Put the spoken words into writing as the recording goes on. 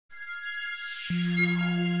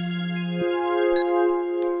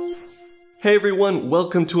Hey everyone,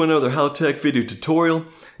 welcome to another Howtech video tutorial.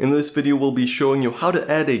 In this video we'll be showing you how to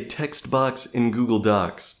add a text box in Google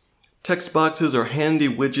Docs. Text boxes are handy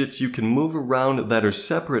widgets you can move around that are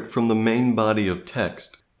separate from the main body of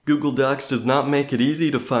text. Google Docs does not make it easy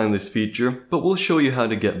to find this feature, but we'll show you how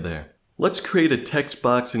to get there. Let's create a text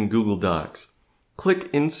box in Google Docs. Click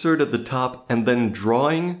Insert at the top and then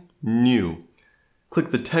Drawing, New.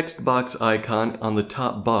 Click the text box icon on the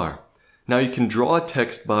top bar. Now you can draw a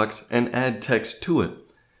text box and add text to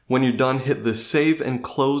it. When you're done, hit the Save and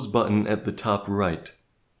Close button at the top right.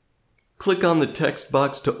 Click on the text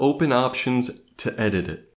box to open options to edit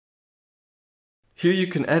it. Here you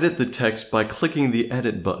can edit the text by clicking the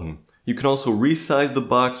Edit button. You can also resize the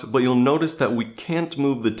box, but you'll notice that we can't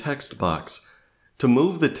move the text box. To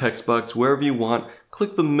move the text box wherever you want,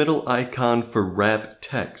 click the middle icon for Wrap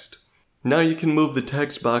Text. Now you can move the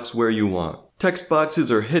text box where you want. Text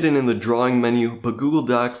boxes are hidden in the drawing menu, but Google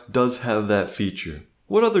Docs does have that feature.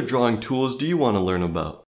 What other drawing tools do you want to learn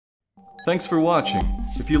about? Thanks for watching.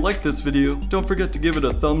 If you liked this video, don't forget to give it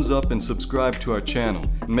a thumbs up and subscribe to our channel.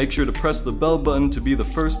 And make sure to press the bell button to be the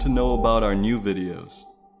first to know about our new videos.